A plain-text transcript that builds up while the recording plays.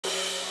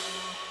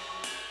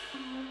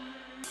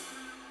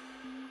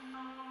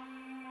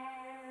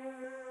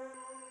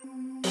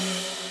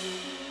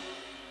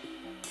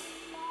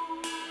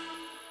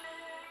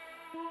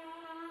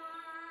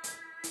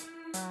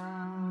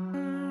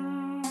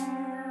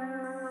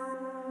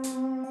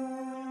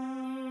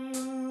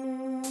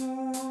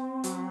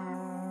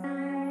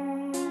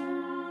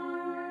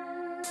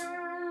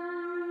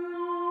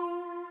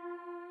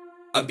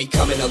I'm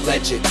becoming a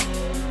legend,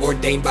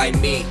 ordained by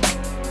me.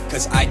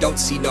 Cause I don't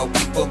see no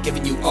people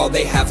giving you all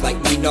they have like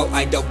me. No,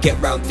 I don't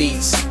get round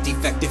these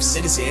defective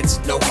citizens.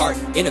 No heart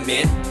in a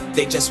man,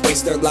 they just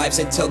waste their lives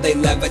until they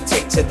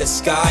levitate to the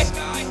sky.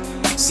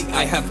 See,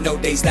 I have no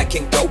days that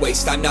can go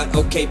waste. I'm not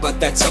okay, but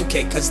that's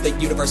okay, cause the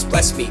universe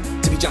blessed me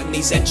to be jotting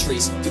these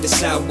entries through the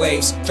sound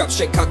waves. Drop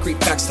straight concrete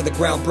facts to the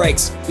ground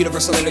breaks.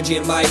 Universal energy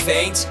in my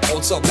veins,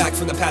 old soul back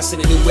from the past in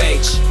a new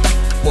age.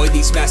 Boy,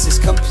 these masses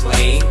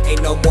complain,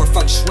 ain't no more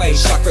feng shui.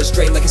 Chakras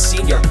drained like a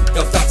senior,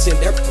 no thoughts in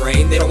their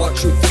brain. They don't want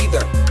truth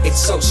either,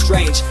 it's so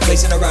strange.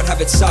 Lazing around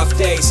having soft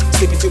days,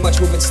 sleeping too much,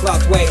 moving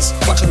sloth ways.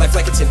 Watching life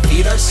like it's in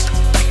theaters,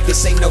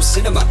 this ain't no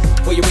cinema.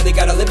 Boy, you really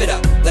gotta live it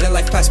up, letting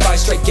life pass by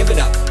straight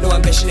giving up. No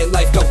ambition in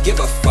life, don't give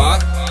a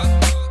fuck.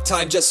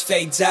 Time just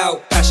fades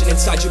out, passion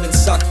inside you been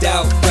sucked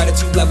out.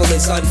 Gratitude level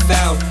is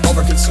unfound,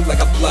 overconsumed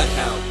like a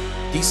bloodhound.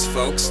 These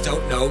folks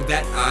don't know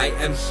that I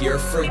am here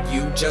for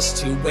you, just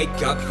to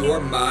wake up your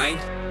mind.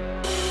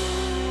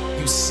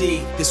 You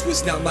see, this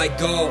was not my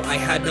goal, I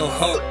had no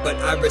hope, but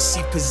I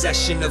received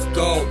possession of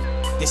gold.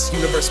 This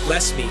universe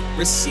blessed me,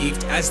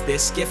 received as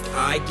this gift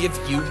I give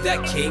you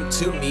that came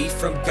to me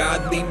from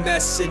godly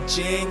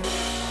messaging.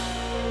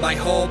 My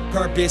whole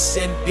purpose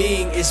and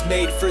being is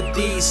made for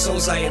these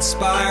souls I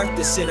inspire,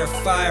 this inner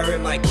fire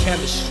in my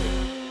chemistry.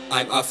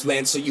 I'm off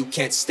land so you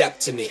can't step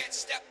to me.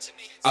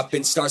 Up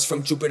in stars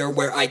from Jupiter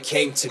where I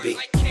came to be.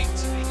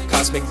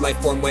 Cosmic life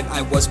form when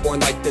I was born,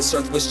 like this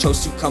earth was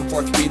chose to come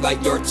forth.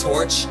 Relight your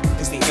torch,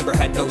 cause the ember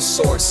had no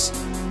source.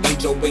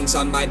 Angel wings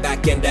on my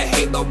back and a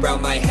halo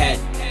round my head.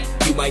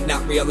 You might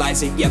not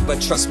realize it yet,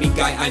 but trust me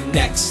guy, I'm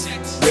next.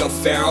 Real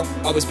pharaoh,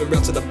 always been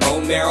real to the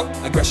bone marrow.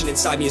 Aggression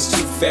inside me is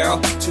too feral,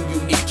 too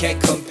unique,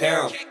 can't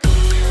compare 'em.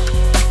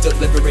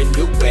 Delivering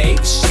new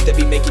waves, shit that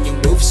be making you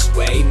move,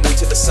 sway. Move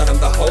to the sun, I'm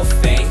the whole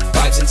thing.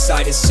 Vibes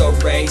inside is so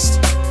raised.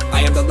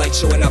 I am the light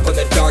showing up on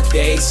the dark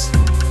days.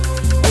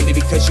 Only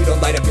because you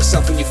don't light up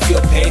yourself when you feel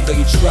pain, though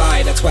you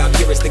try. That's why I'm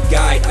here as the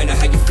guide. I know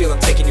how you feel, I'm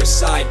taking your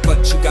side, but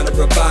you gotta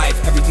revive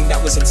everything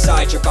that was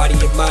inside your body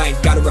and mind.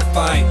 Gotta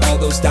refine all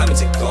those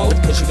diamonds and gold,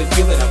 cause you've been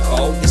feeling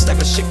unwhole. This type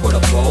of shit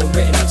quotable,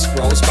 written on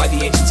scrolls by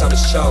the ancients I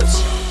was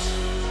chose.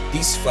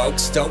 These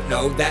folks don't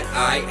know that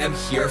I am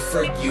here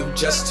for you,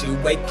 just to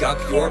wake up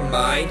your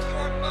mind.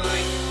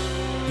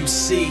 You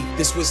see,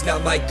 this was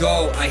not my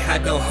goal, I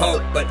had no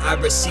hope, but I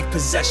received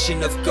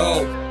possession of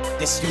gold.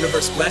 This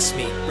universe blessed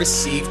me,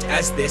 received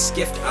as this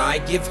gift I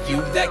give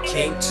you that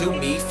came to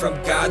me from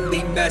godly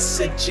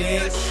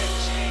messaging.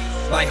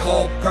 My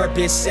whole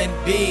purpose and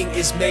being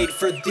is made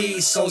for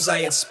these souls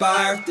I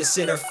inspire, this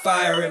inner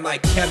fire in my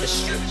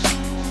chemistry.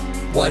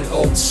 One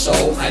old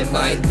soul, I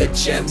mine the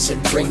gems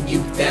and bring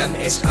you them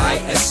as I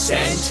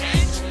ascend.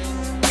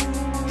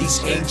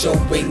 These angel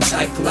wings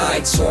I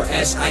glide, soar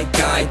as I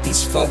guide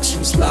these folks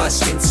who's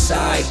lost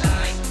inside.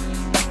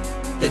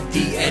 The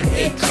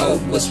DNA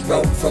code was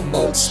wrote from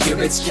old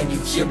spirits, can you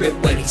hear it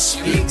when he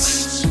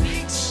speaks?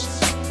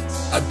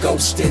 A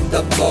ghost in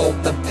the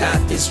mold, the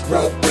path is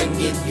road,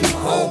 bringing you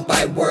home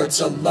by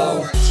words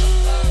alone.